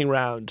the lightning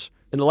round.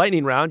 In the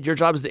lightning round, your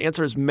job is to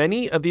answer as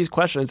many of these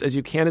questions as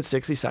you can in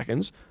 60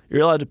 seconds.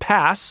 You're allowed to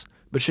pass,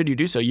 but should you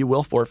do so, you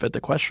will forfeit the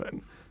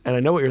question. And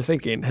I know what you're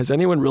thinking. Has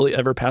anyone really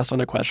ever passed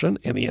on a question?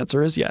 And the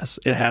answer is yes,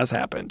 it has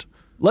happened.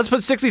 Let's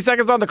put 60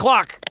 seconds on the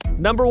clock.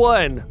 Number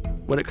 1,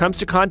 when it comes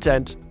to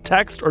content,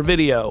 text or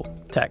video?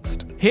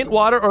 Text. Hint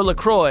water or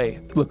LaCroix?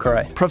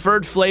 LaCroix.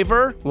 Preferred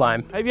flavor?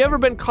 Lime. Have you ever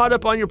been caught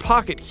up on your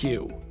pocket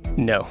queue?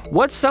 No.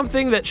 What's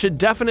something that should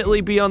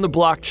definitely be on the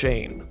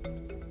blockchain?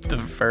 The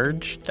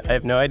Verge? I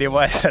have no idea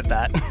why I said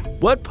that.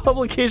 What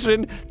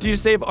publication do you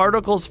save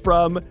articles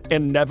from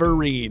and never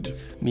read?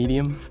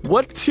 Medium.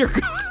 What's your go-to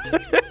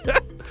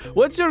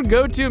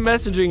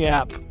messaging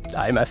app?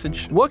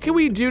 iMessage. What can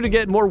we do to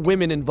get more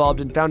women involved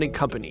in founding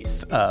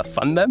companies?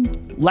 Fund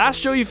them. Last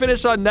show you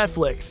finished on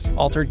Netflix?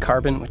 Altered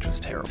Carbon, which was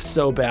terrible.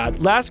 So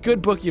bad. Last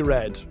good book you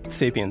read?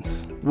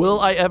 Sapiens. Will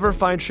I ever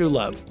find true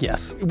love?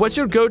 Yes. What's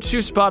your go-to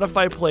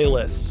Spotify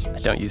playlist? I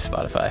don't use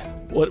Spotify.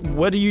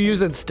 What do you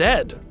use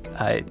instead?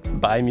 I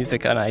buy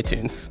music on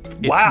iTunes.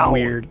 It's wow.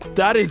 Weird.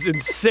 That is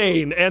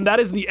insane. And that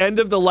is the end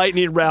of the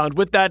lightning round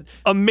with that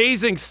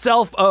amazing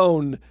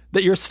self-own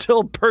that you're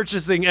still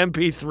purchasing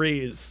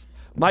MP3s.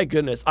 My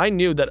goodness, I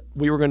knew that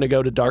we were going to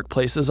go to dark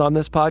places on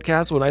this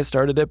podcast when I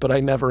started it, but I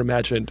never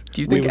imagined.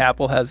 Do you think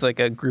Apple has like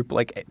a group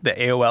like the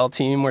AOL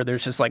team where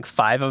there's just like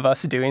 5 of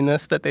us doing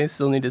this that they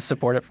still need to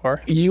support it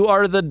for? You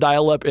are the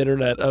dial-up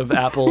internet of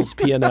Apple's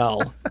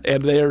P&L,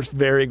 and they are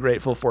very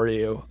grateful for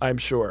you, I'm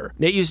sure.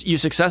 Nate, you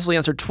successfully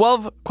answered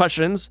 12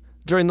 questions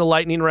during the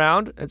lightning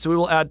round, and so we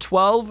will add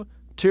 12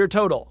 to your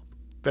total.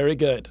 Very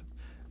good.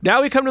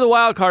 Now we come to the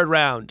wild card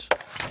round.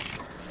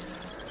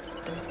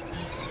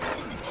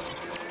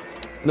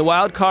 In the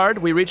wild card,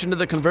 we reach into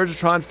the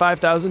Convergitron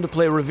 5000 to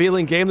play a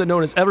revealing game that no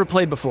one has ever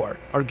played before.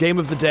 Our game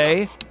of the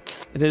day,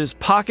 and it is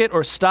Pocket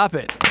or Stop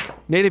It.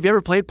 Nate, have you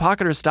ever played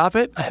Pocket or Stop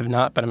It? I have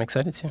not, but I'm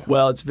excited to.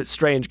 Well, it's a bit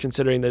strange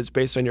considering that it's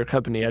based on your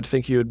company. I'd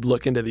think you would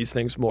look into these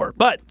things more.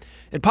 But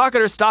in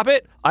Pocket or Stop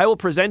It, I will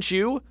present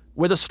you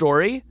with a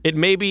story. It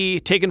may be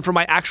taken from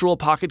my actual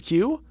Pocket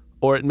Queue,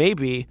 or it may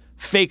be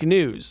fake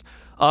news.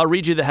 I'll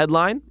read you the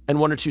headline and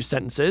 1 or 2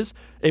 sentences.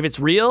 If it's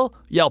real,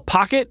 yell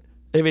Pocket.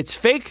 If it's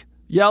fake,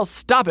 yell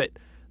Stop It.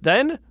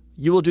 Then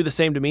you will do the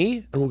same to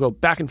me, and we'll go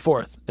back and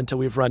forth until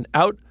we've run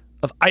out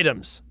of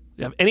items.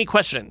 Do you have any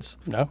questions?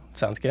 No,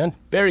 sounds good.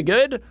 Very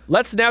good.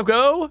 Let's now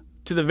go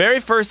to the very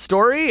first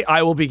story.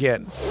 I will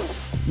begin.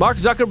 Mark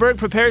Zuckerberg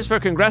prepares for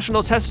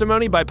congressional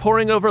testimony by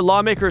poring over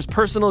lawmakers'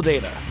 personal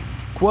data.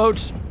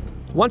 Quote,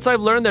 "Once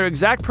I've learned their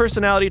exact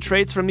personality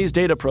traits from these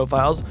data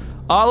profiles,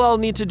 all I'll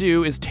need to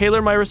do is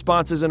tailor my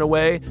responses in a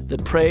way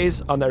that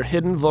preys on their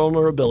hidden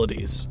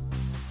vulnerabilities."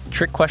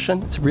 Trick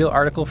question. It's a real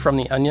article from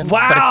The Onion,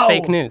 wow. But it's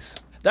fake news.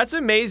 That's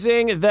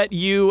amazing that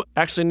you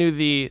actually knew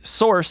the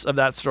source of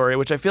that story,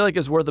 which I feel like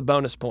is worth a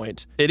bonus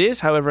point. It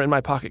is, however, in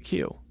my Pocket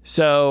Queue.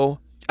 So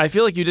I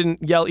feel like you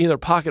didn't yell either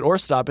Pocket or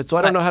Stop It, so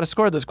I don't know how to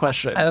score this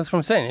question. That's what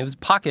I'm saying. It was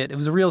Pocket. It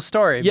was a real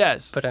story.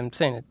 Yes. But I'm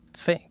saying it's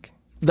fake.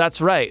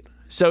 That's right.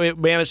 So it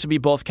managed to be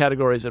both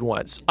categories at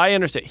once. I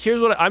understand. Here's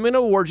what I'm going to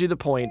award you the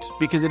point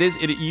because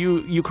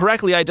you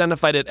correctly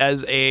identified it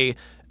as an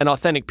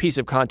authentic piece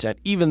of content,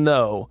 even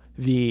though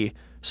the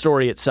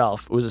story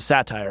itself was a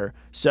satire.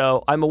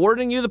 So I'm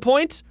awarding you the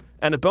point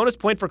and a bonus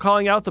point for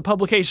calling out the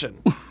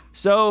publication.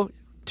 So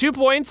 2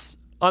 points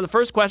on the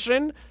first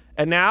question,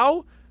 and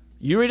now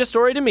you read a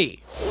story to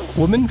me.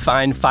 Woman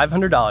fined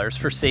 $500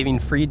 for saving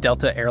free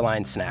Delta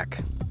Airlines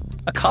snack.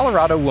 A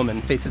Colorado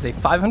woman faces a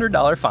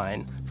 $500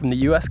 fine from the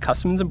U.S.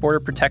 Customs and Border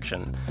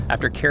Protection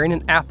after carrying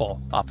an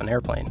apple off an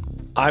airplane.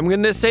 I'm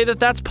going to say that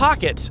that's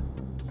Pocket.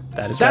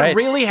 That is right. That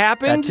really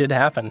happened? That did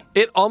happen.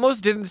 It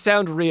almost didn't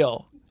sound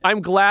real.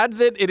 I'm glad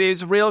that it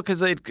is real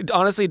because it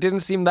honestly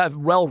didn't seem that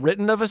well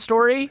written of a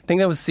story. I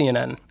think that was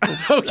CNN.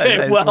 Okay,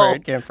 that's well, where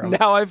it came from.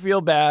 Now I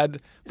feel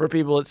bad for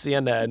people at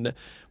CNN.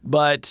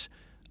 But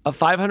a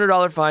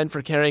 $500 fine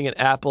for carrying an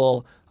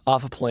apple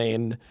off a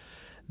plane,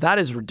 that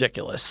is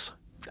ridiculous.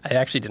 I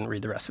actually didn't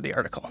read the rest of the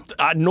article.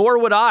 Nor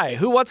would I.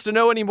 Who wants to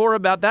know any more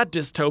about that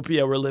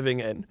dystopia we're living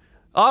in?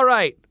 All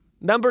right.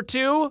 Number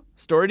 2,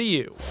 story to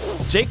you.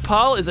 Jake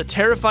Paul is a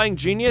terrifying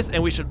genius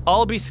and we should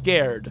all be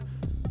scared.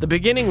 The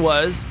beginning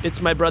was,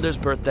 it's my brother's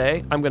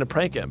birthday, I'm going to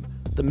prank him.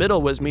 The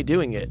middle was me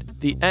doing it.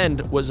 The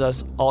end was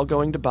us all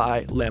going to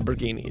buy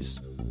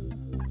Lamborghinis.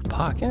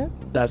 Pocket?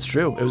 That's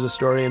true. It was a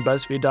story in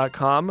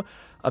BuzzFeed.com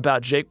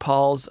about Jake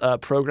Paul's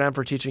program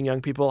for teaching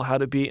young people how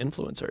to be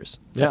influencers.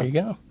 Yeah. There you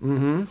go.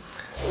 Mm-hmm.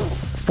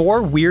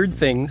 4 weird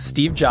things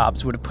Steve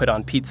Jobs would have put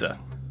on pizza.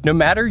 No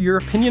matter your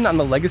opinion on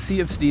the legacy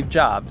of Steve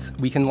Jobs,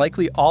 we can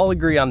likely all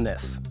agree on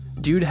this.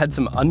 dude had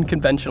some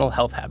unconventional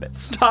health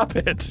habits. Stop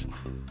it.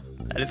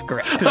 That is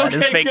correct. That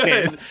is fake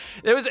news.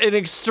 It was an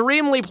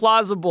extremely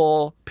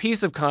plausible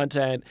piece of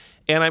content,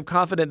 and I'm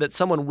confident that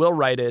someone will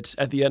write it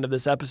at the end of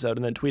this episode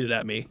and then tweet it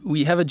at me.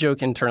 We have a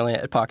joke internally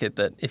at Pocket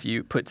that if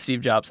you put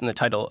Steve Jobs in the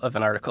title of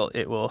an article,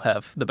 it will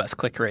have the best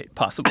click rate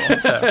possible.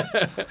 So,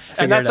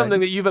 and that's something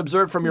that you've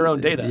observed from your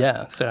own data.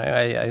 Yeah, so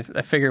I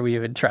figure we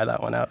would try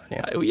that one out.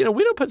 Yeah. We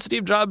don't put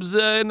Steve Jobs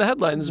in the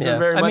headlines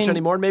very much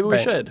anymore. Maybe we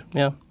should.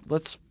 Yeah.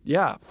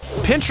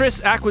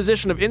 Pinterest's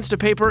acquisition of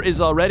Instapaper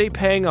is already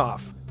paying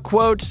off.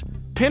 Quote,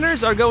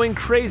 Pinners are going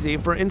crazy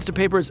for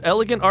Instapaper's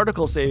elegant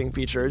article saving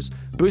features,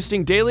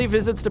 boosting daily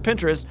visits to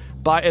Pinterest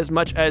by as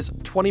much as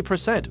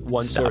 20%,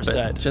 one source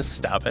said. Just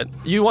stop it.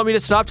 You want me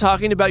to stop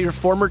talking about your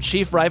former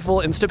chief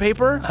rival,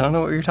 Instapaper? I don't know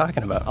what you're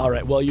talking about. All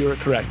right, well, you were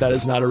correct. That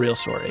is not a real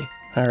story.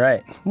 All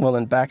right, well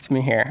then back to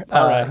me here.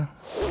 All right.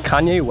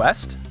 Kanye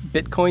West,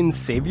 Bitcoin's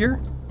savior?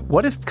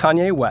 What if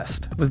Kanye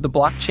West was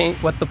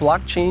what the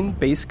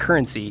blockchain-based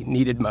currency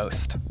needed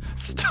most?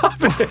 Stop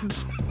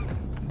it.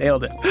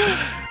 Nailed it.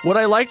 What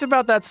I liked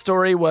about that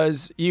story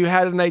was you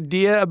had an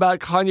idea about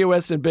Kanye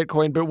West and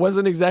Bitcoin, but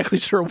wasn't exactly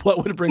sure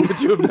what would bring the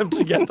two of them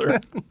together.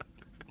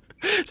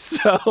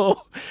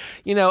 So,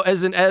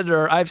 as an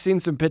editor, I've seen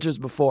some pitches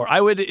before.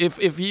 I would,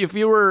 if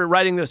you were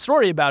writing the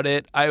story about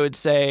it, I would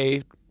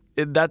say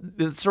that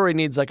the story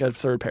needs like a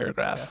third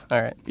paragraph. Yeah.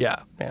 All right.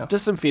 Yeah.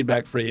 Just some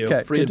feedback for you.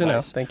 Okay, Free good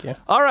advice. to know. Thank you.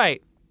 All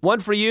right. One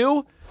for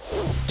you.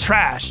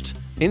 Trashed.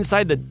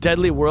 Inside the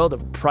deadly world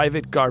of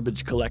private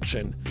garbage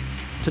collection.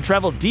 To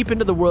travel deep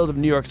into the world of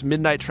New York's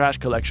midnight trash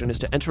collection is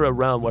to enter a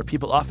realm where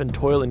people often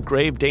toil in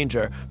grave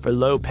danger for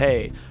low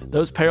pay.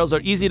 Those perils are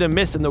easy to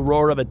miss in the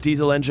roar of a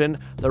diesel engine,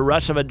 the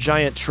rush of a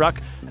giant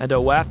truck, and a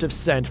waft of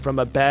scent from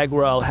a bag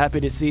we're all happy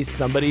to see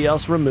somebody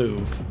else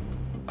remove.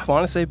 I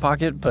want to say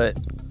Pocket, but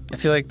I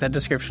feel like that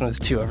description was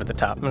too over the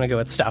top. I'm going to go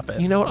with stop it.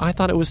 You know what? I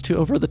thought it was too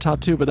over the top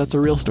too, but that's a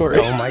real story.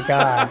 Oh my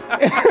God.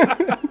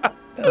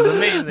 That was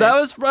amazing. That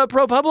was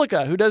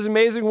ProPublica, who does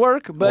amazing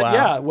work. But wow.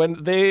 Yeah,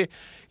 when they...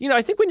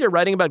 I think when you're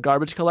writing about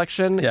garbage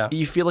collection,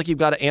 you feel like you've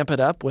got to amp it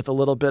up with a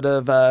little bit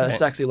of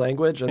sexy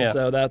language, and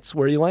so that's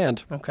where you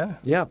land. Okay.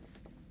 Yeah.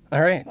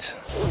 All right.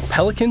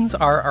 Pelicans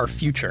are our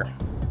future.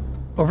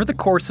 Over the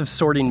course of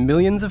sorting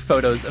millions of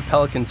photos of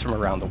pelicans from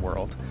around the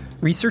world,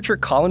 researcher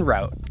Colin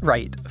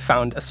Wright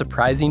found a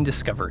surprising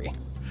discovery.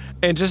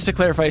 And just to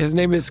clarify, his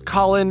name is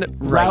Colin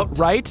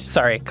Wright?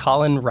 Sorry,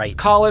 Colin Wright.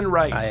 Colin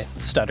Wright. I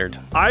stuttered.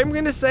 I'm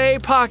going to say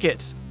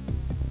Pocket.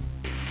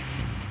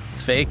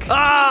 It's fake.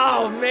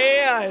 Oh,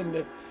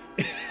 man.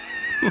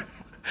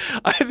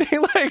 I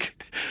think,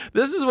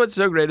 this is what's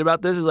so great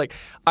about this is,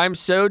 I'm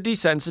so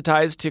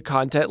desensitized to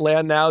content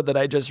land now that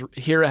I just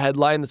hear a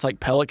headline that's like,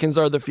 pelicans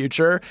are the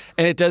future,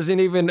 and it doesn't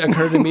even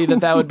occur to me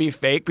that would be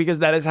fake, because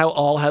that is how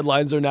all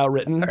headlines are now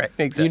written. All right,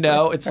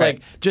 exactly. It's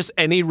just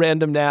any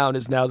random noun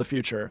is now the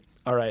future.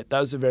 All right, that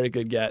was a very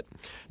good get.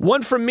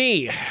 One from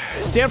me.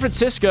 San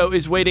Francisco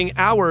is waiting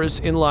hours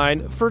in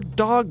line for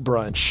dog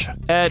brunch.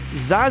 At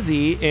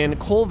Zazie in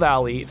Cole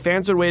Valley,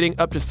 fans are waiting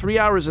up to 3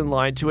 hours in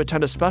line to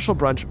attend a special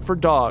brunch for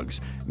dogs.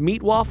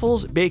 Meat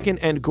waffles, bacon,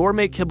 and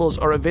gourmet kibbles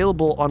are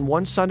available on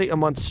one Sunday a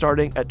month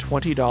starting at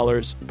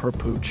 $20 per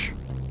pooch.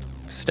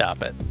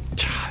 Stop it.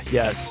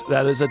 Yes,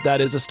 that is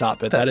a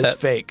stop it. That is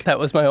fake. That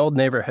was my old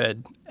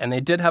neighborhood, and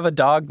they did have a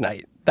dog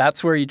night.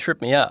 That's where you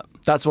tripped me up.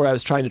 That's where I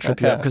was trying to trip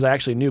you up, because I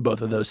actually knew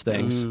both of those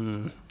things.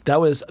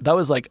 That was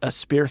like a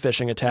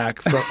spearfishing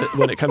attack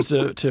when it comes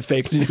to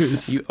fake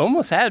news. You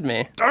almost had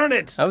me. Darn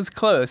it! I was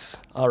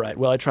close. All right,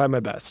 well, I tried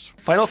my best.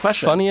 Final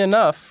question. Funny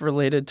enough,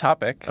 related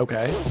topic.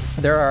 Okay.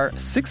 There are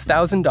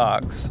 6,000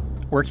 dogs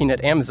working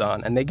at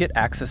Amazon, and they get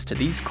access to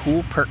these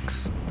cool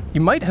perks.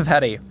 You might have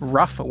had a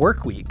rough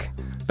work week,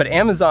 but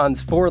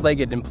Amazon's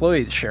four-legged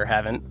employees sure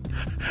haven't.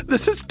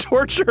 This is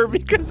torture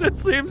because it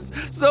seems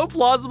so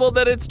plausible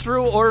that it's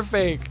true or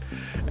fake.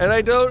 And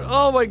I don't...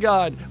 Oh, my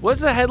God. What's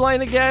the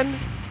headline again?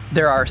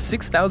 There are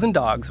 6,000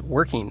 dogs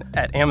working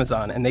at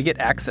Amazon, and they get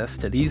access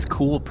to these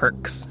cool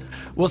perks.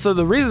 Well, so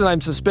the reason I'm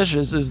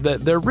suspicious is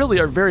that there really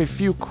are very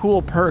few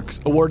cool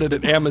perks awarded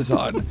at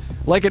Amazon.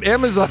 Like at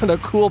Amazon, a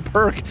cool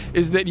perk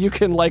is that you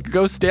can,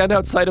 go stand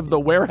outside of the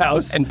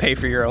warehouse... And pay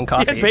for your own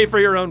coffee. And pay for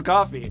your own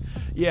coffee.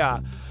 Yeah.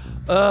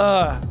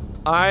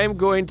 I'm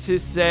going to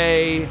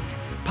say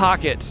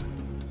Pocket.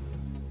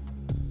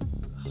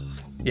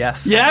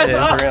 Yes. Yes.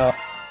 It is real.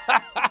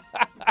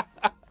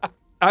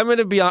 I'm going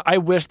to be honest. I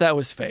wish that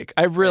was fake.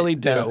 I really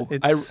do.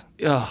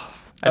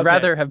 I'd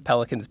rather have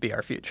pelicans be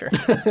our future.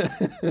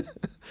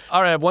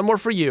 All right, I have one more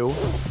for you.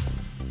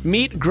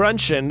 Meet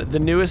Grunchin, the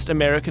newest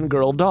American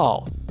Girl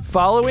doll.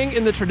 Following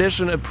in the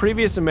tradition of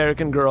previous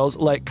American girls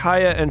like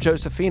Kaya and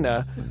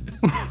Josephina,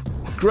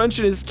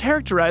 Grunchin is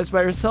characterized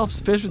by her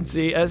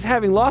self-sufficiency as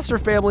having lost her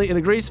family in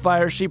a grease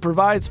fire. She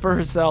provides for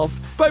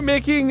herself by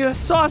making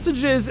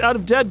sausages out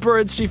of dead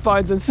birds she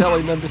finds and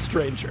selling them to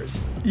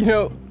strangers.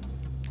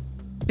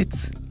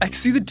 I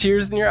see the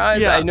tears in your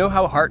eyes. Yeah. I know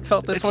how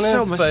heartfelt this one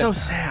is, but so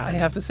sad. I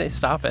have to say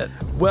stop it.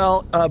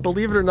 Well,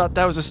 believe it or not,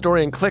 that was a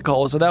story in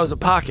Clickhole, so that was a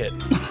Pocket.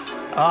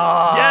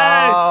 Oh.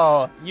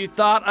 Yes! You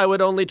thought I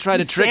would only try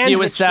to trick you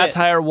with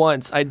satire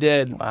once. I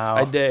did. Wow.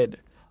 I did.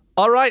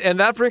 All right, and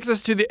that brings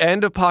us to the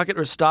end of Pocket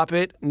or Stop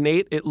It.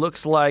 Nate, it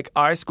looks like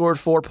I scored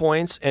 4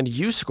 points and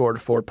you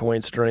scored 4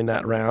 points during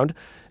that round.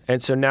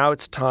 And so now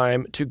it's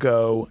time to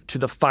go to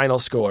the final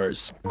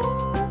scores.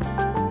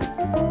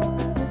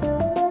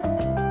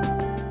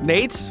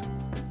 Nate,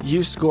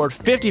 you scored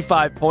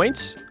 55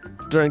 points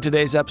during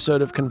today's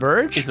episode of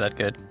Converge. Is that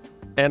good?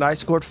 And I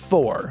scored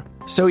 4.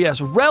 So yes,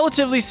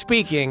 relatively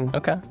speaking,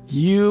 Okay.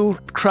 You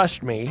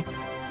crushed me.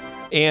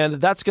 And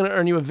that's going to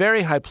earn you a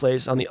very high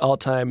place on the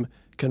all-time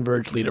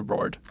Converge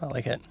leaderboard. I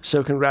like it.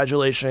 So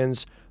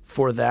congratulations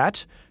for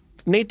that.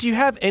 Nate, do you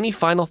have any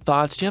final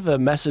thoughts? Do you have a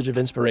message of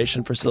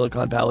inspiration for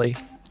Silicon Valley?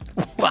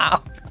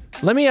 Wow.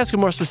 Let me ask a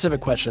more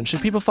specific question.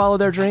 Should people follow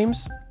their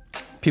dreams?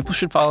 People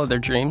should follow their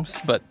dreams,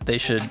 but they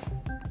should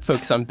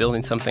focus on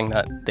building something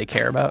that they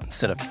care about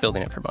instead of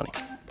building it for money.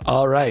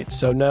 All right.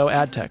 So no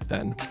ad tech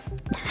then.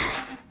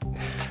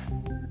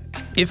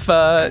 If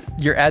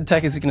your ad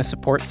tech is going to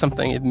support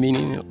something of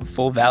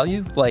meaningful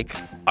value, like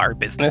our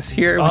business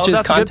here, which is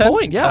that's content, a good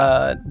point,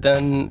 yeah.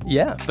 Then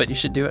yeah, but you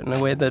should do it in a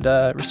way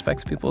that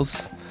respects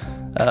people's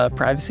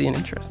privacy and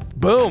interests.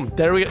 Boom.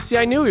 There we go. See,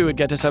 I knew we would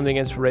get to something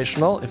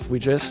inspirational if we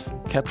just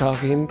kept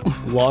talking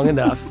long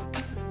enough.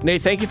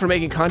 Nate, thank you for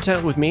making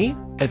content with me,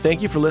 and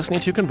thank you for listening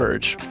to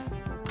Converge.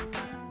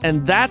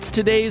 And that's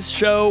today's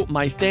show.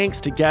 My thanks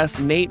to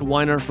guest Nate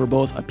Weiner for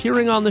both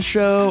appearing on the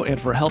show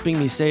and for helping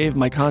me save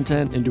my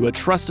content into a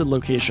trusted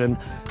location.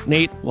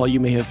 Nate, while you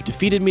may have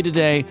defeated me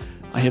today,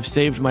 I have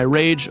saved my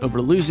rage over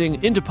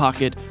losing into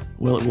Pocket.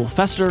 Well, it will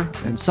fester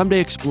and someday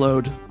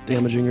explode,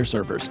 damaging your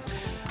servers.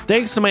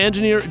 Thanks to my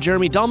engineer,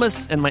 Jeremy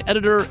Dalmas, and my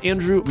editor,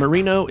 Andrew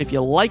Marino. If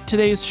you liked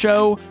today's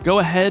show, go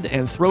ahead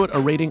and throw it a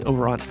rating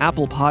over on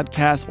Apple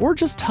Podcasts, or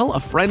just tell a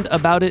friend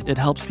about it. It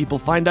helps people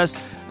find us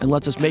and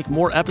lets us make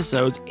more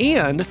episodes.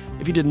 And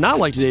if you did not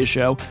like today's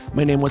show,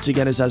 my name once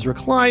again is Ezra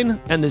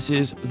Klein, and this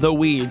is The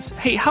Weeds.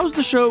 Hey, how's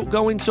the show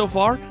going so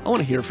far? I want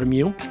to hear from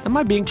you. Am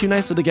I being too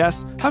nice to the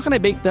guests? How can I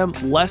make them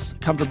less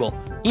comfortable?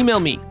 Email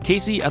me,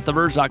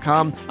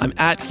 Casey@TheVerge.com. I'm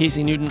at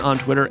Casey Newton on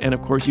Twitter, and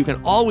of course, you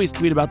can always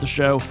tweet about the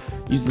show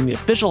using the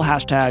official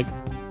hashtag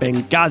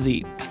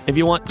Benghazi. If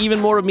you want even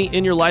more of me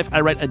in your life,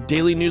 I write a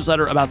daily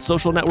newsletter about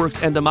social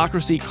networks and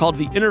democracy called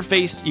The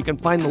Interface. You can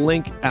find the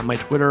link at my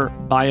Twitter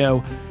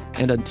bio.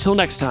 And until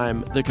next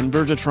time, the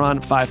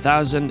Convergatron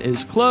 5000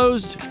 is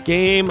closed.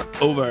 Game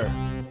over.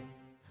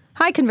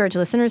 Hi, Converge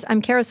listeners. I'm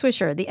Kara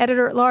Swisher, the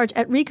editor-at-large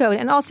at Recode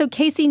and also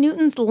Casey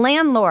Newton's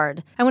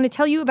landlord. I want to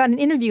tell you about an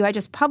interview I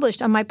just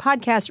published on my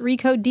podcast,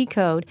 Recode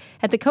Decode.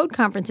 At the Code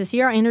Conference this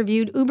year, I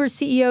interviewed Uber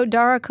CEO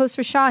Dara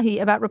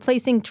Khosrowshahi about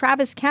replacing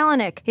Travis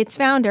Kalanick, its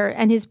founder,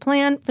 and his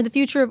plan for the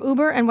future of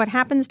Uber and what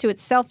happens to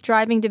its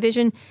self-driving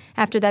division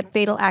after that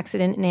fatal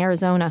accident in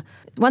Arizona.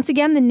 Once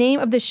again, the name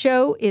of the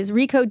show is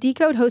Recode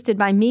Decode, hosted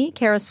by me,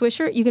 Kara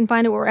Swisher. You can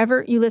find it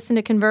wherever you listen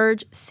to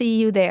Converge.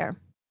 See you there.